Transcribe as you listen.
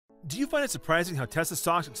Do you find it surprising how Tesla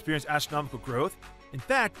stocks experience astronomical growth? In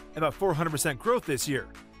fact, about 400% growth this year.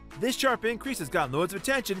 This sharp increase has gotten loads of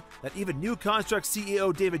attention that even new Construct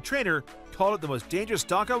CEO Davide Trainer called it the most dangerous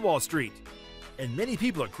stock on Wall Street. And many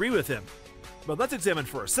people agree with him. But let's examine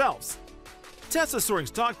for ourselves. Tesla's soaring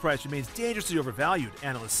stock price remains dangerously overvalued,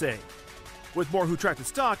 analysts say, with more who track the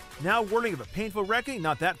stock now warning of a painful reckoning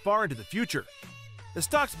not that far into the future. The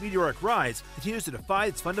stock's meteoric rise continues to defy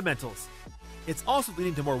its fundamentals. It's also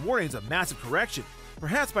leading to more warnings of massive correction,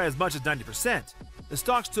 perhaps by as much as 90%. The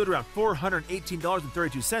stock stood around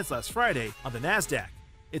 $418.32 last Friday on the Nasdaq,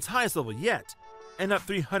 its highest level yet, and up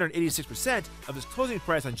 386% of its closing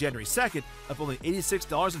price on January 2nd of only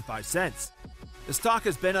 $86.05. The stock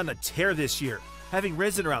has been on a tear this year, having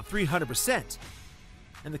risen around 300%.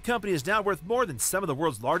 And the company is now worth more than some of the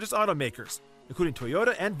world's largest automakers, including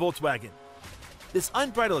Toyota and Volkswagen. This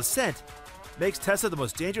unbridled ascent makes Tesla the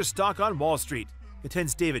most dangerous stock on Wall Street,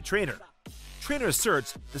 contends Davide Trainer. Trainer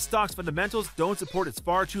asserts the stock's fundamentals don't support its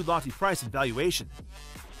far too lofty price and valuation.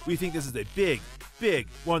 We think this is a big,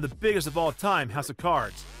 one of the biggest of all time house of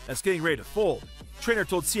cards that's getting ready to fold, Trainer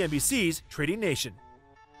told CNBC's Trading Nation.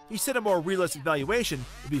 He said a more realistic valuation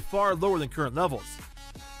would be far lower than current levels.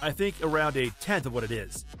 I think around a tenth of what it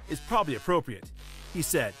is probably appropriate. He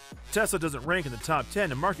said, Tesla doesn't rank in the top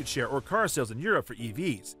 10 in market share or car sales in Europe for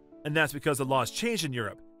EVs, and that's because the laws changed in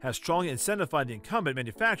Europe have strongly incentivized the incumbent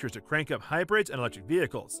manufacturers to crank up hybrids and electric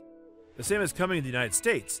vehicles. The same is coming in the United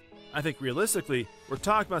States. I think realistically, we're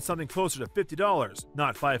talking about something closer to $50,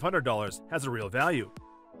 not $500, has a real value.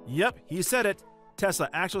 Yep, he said it. Tesla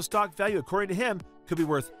actual stock value, according to him, could be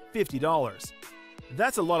worth $50.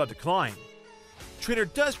 That's a lot of decline. Trainer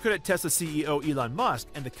does credit Tesla CEO Elon Musk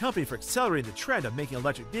and the company for accelerating the trend of making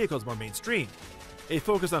electric vehicles more mainstream. A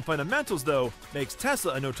focus on fundamentals, though, makes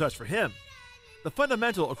Tesla a no-touch for him. The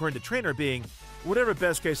fundamental, according to Trainer, being whatever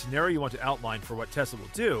best-case scenario you want to outline for what Tesla will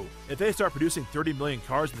do, if they start producing 30 million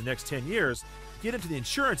cars in the next 10 years, get into the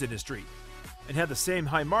insurance industry, and have the same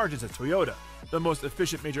high margins as Toyota, the most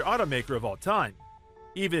efficient major automaker of all time.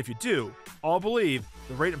 Even if you do, all believe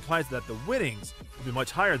the rate implies that the winnings will be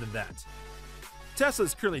much higher than that. Tesla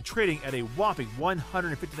is currently trading at a whopping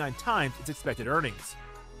 159 times its expected earnings.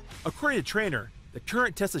 According to Trainer, the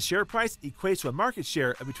current Tesla share price equates to a market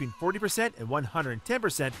share of between 40% and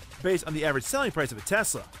 110% based on the average selling price of a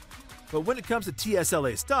Tesla. But when it comes to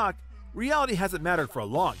TSLA stock, reality hasn't mattered for a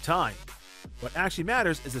long time. What actually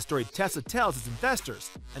matters is the story Tesla tells its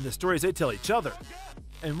investors and the stories they tell each other.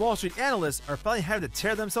 And Wall Street analysts are finally having to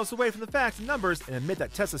tear themselves away from the facts and numbers and admit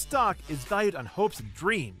that Tesla stock is valued on hopes and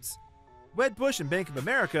dreams. Wedbush and Bank of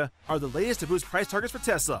America are the latest to boost price targets for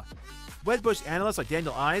Tesla. Wedbush analysts like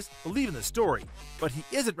Daniel Ives believe in the story, but he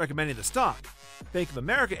isn't recommending the stock. Bank of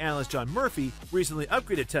America analyst John Murphy recently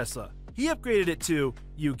upgraded Tesla. He upgraded it to,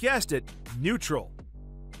 you guessed it, neutral.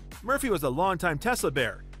 Murphy was a longtime Tesla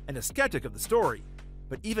bear and a skeptic of the story.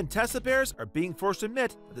 But even Tesla bears are being forced to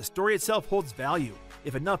admit that the story itself holds value,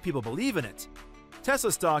 if enough people believe in it.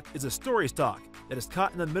 Tesla stock is a story stock that is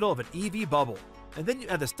caught in the middle of an EV bubble. And then you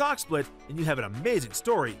add the stock split and you have an amazing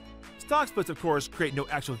story. Stock splits, of course, create no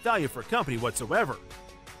actual value for a company whatsoever.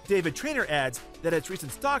 Davide Trainer adds that its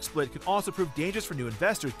recent stock split could also prove dangerous for new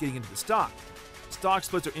investors getting into the stock. Stock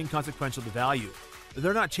splits are inconsequential to value.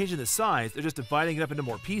 They're not changing the size, they're just dividing it up into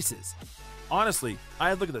more pieces. Honestly,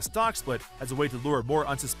 I look at the stock split as a way to lure more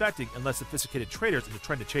unsuspecting and less sophisticated traders into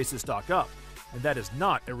trying to chase this stock up, and that is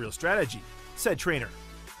not a real strategy, said Trainer.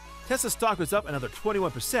 Tesla stock was up another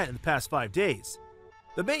 21% in the past 5 days.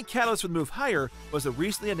 The main catalyst for the move higher was the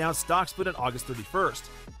recently announced stock split on August 31st,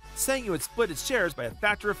 saying it would split its shares by a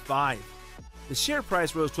factor of 5. The share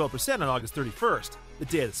price rose 12% on August 31st, the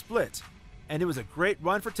day of the split, and it was a great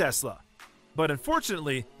run for Tesla. But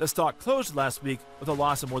unfortunately, the stock closed last week with a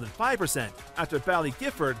loss of more than 5% after Bally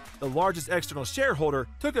Gifford, the largest external shareholder,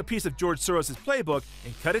 took a piece of George Soros' playbook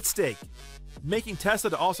and cut its stake, making Tesla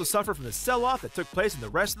to also suffer from the sell-off that took place in the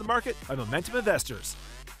rest of the market by momentum investors.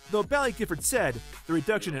 Though Bally Gifford said the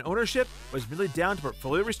reduction in ownership was merely down to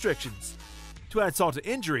portfolio restrictions. To add salt to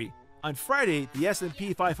injury, on Friday, the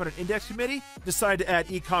S&P 500 Index Committee decided to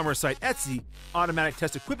add e-commerce site Etsy, automatic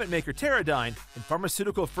test equipment maker Teradyne, and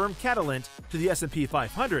pharmaceutical firm Catalent to the S&P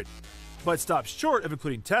 500, but stopped short of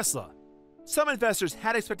including Tesla. Some investors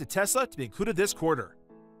had expected Tesla to be included this quarter.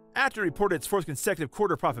 After it reported its fourth consecutive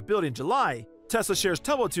quarter profitability in July, Tesla shares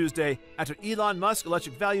tumbled Tuesday after Elon Musk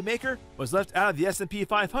electric value maker was left out of the S&P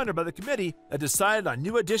 500 by the committee that decided on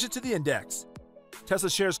new additions to the index. Tesla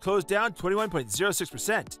shares closed down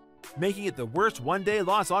 21.06%, making it the worst one-day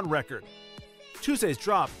loss on record. Tuesday's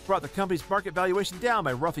drop brought the company's market valuation down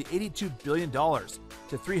by roughly $82 billion to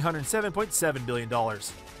 $307.7 billion.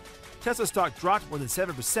 Tesla stock dropped more than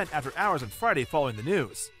 7% after hours on Friday following the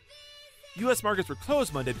news. U.S. markets were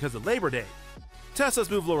closed Monday because of Labor Day. Tesla's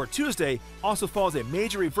move lower Tuesday also follows a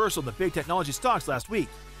major reversal in the big technology stocks last week,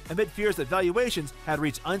 amid fears that valuations had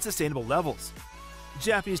reached unsustainable levels.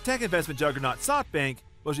 Japanese tech investment juggernaut SoftBank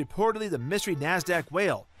was reportedly the mystery NASDAQ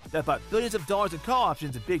whale that bought billions of dollars in call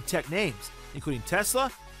options in big tech names, including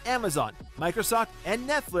Tesla, Amazon, Microsoft, and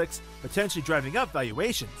Netflix, potentially driving up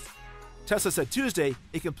valuations. Tesla said Tuesday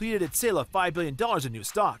it completed its sale of $5 billion in new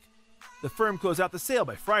stock. The firm closed out the sale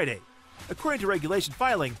by Friday, according to regulation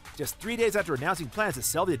filing just 3 days after announcing plans to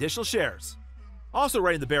sell the additional shares. Also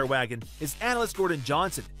riding the bear wagon is analyst Gordon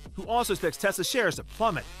Johnson, who also expects Tesla shares to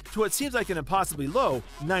plummet to what seems like an impossibly low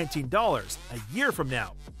 $19 a year from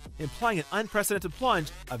now, implying an unprecedented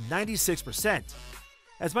plunge of 96%.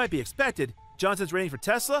 As might be expected, Johnson's rating for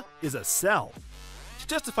Tesla is a sell. To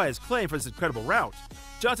justify his claim for this incredible rout,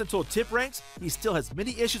 Johnson told TipRanks he still has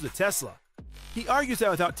many issues with Tesla. He argues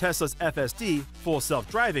that without Tesla's FSD, full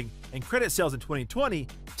self-driving, and credit sales in 2020,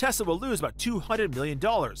 Tesla will lose about $200 million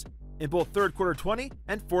in both third quarter 20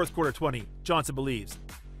 and fourth quarter 20, Johnson believes.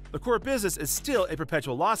 The core business is still a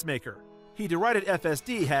perpetual loss maker. He derided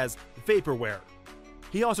FSD as vaporware.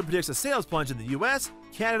 He also predicts a sales plunge in the US,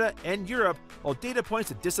 Canada, and Europe, while data points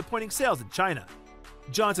to disappointing sales in China.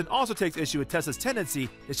 Johnson also takes issue with Tesla's tendency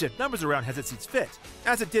to shift numbers around as it sees fit,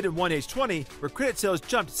 as it did in 1H20, where credit sales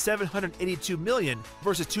jumped $782 million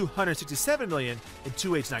versus $267 million in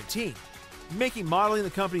 2H19, making modeling the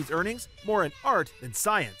company's earnings more an art than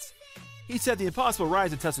science. He said the impossible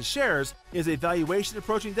rise in Tesla shares is a valuation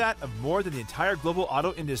approaching that of more than the entire global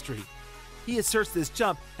auto industry. He asserts this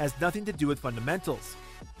jump has nothing to do with fundamentals.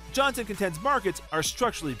 Johnson contends markets are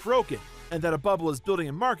structurally broken and that a bubble is building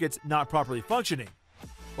in markets not properly functioning.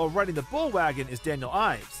 While riding the bull wagon is Daniel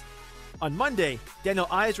Ives. On Monday, Daniel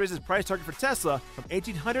Ives raised his price target for Tesla from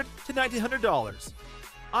 $1,800 to $1,900.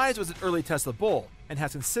 Ives was an early Tesla bull and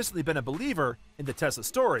has consistently been a believer in the Tesla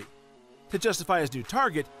story. To justify his new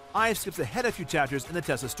target, Ives skips ahead a few chapters in the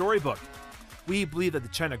Tesla storybook. We believe that the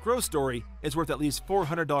China growth story is worth at least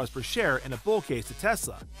 $400 per share in a bull case to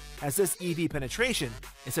Tesla, as this EV penetration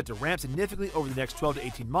is set to ramp significantly over the next 12 to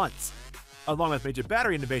 18 months, along with major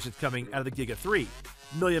battery innovations coming out of the Giga 3.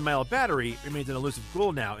 Million-mile battery remains an elusive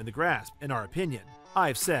goal now in the grasp, in our opinion,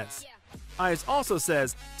 Ives says. Ives also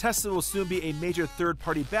says Tesla will soon be a major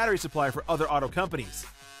third-party battery supplier for other auto companies.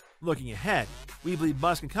 Looking ahead, we believe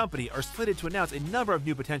Musk and company are slated to announce a number of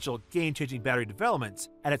new potential game-changing battery developments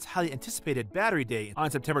at its highly anticipated Battery Day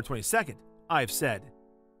on September 22nd, Ives said.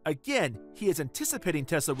 Again, he is anticipating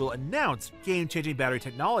Tesla will announce game-changing battery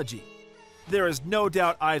technology. There is no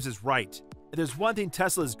doubt Ives is right. If there's one thing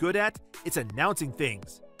Tesla is good at, it's announcing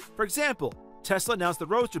things. For example, Tesla announced the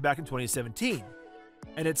Roadster back in 2017,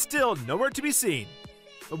 and it's still nowhere to be seen.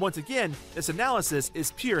 But once again, this analysis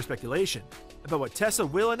is pure speculation about what Tesla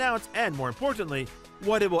will announce and, more importantly,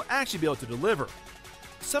 what it will actually be able to deliver.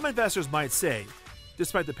 Some investors might say,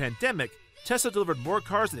 despite the pandemic, Tesla delivered more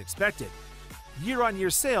cars than expected. Year-on-year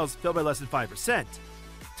sales fell by less than 5%.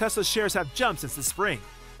 Tesla's shares have jumped since the spring.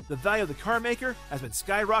 The value of the car maker has been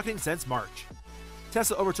skyrocketing since March.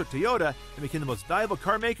 Tesla overtook Toyota and became the most valuable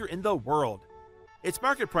car maker in the world. Its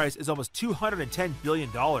market price is almost $210 billion,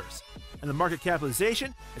 and the market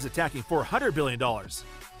capitalization is attacking $400 billion.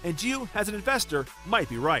 And you, as an investor, might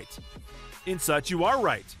be right. In such, you are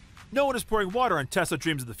right. No one is pouring water on Tesla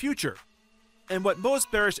dreams of the future. And what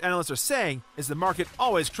most bearish analysts are saying is the market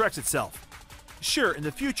always corrects itself. Sure, in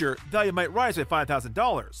the future, value might rise by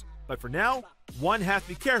 $5,000, but for now, one has to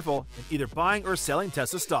be careful in either buying or selling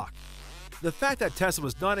Tesla stock. The fact that Tesla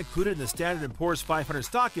was not included in the Standard & Poor's 500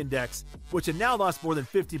 stock index, which had now lost more than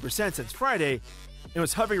 50% since Friday, and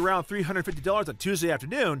was hovering around $350 on Tuesday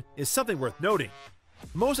afternoon, is something worth noting.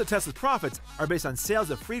 Most of Tesla's profits are based on sales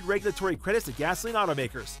of free regulatory credits to gasoline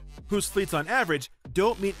automakers, whose fleets on average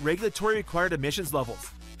don't meet regulatory required emissions levels.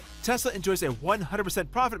 Tesla enjoys a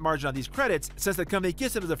 100% profit margin on these credits since the company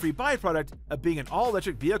gets them as a free byproduct of being an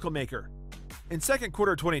all-electric vehicle maker. In second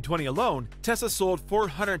quarter 2020 alone, Tesla sold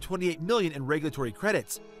 $428 million in regulatory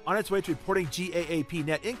credits, on its way to reporting GAAP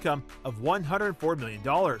net income of $104 million.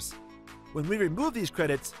 When we remove these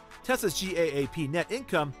credits, Tesla's GAAP net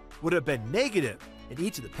income would have been negative in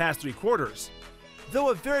each of the past 3 quarters.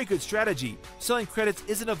 Though a very good strategy, selling credits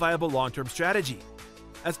isn't a viable long-term strategy.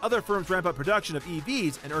 As other firms ramp up production of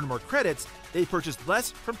EVs and earn more credits, they purchase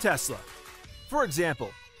less from Tesla. For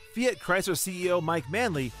example, Fiat Chrysler CEO Mike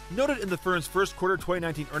Manley noted in the firm's first quarter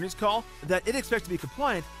 2019 earnings call that it expects to be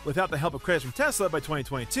compliant without the help of credits from Tesla by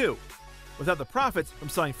 2022. Without the profits from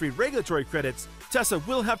selling free regulatory credits, Tesla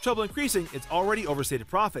will have trouble increasing its already overstated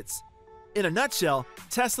profits. In a nutshell,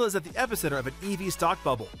 Tesla is at the epicenter of an EV stock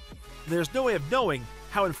bubble. There's no way of knowing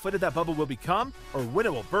how inflated that bubble will become or when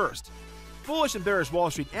it will burst. Bullish and bearish Wall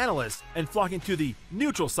Street analysts and flocking to the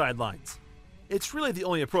neutral sidelines. It's really the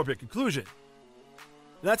only appropriate conclusion.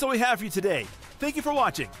 That's all we have for you today. Thank you for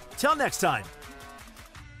watching. Till next time.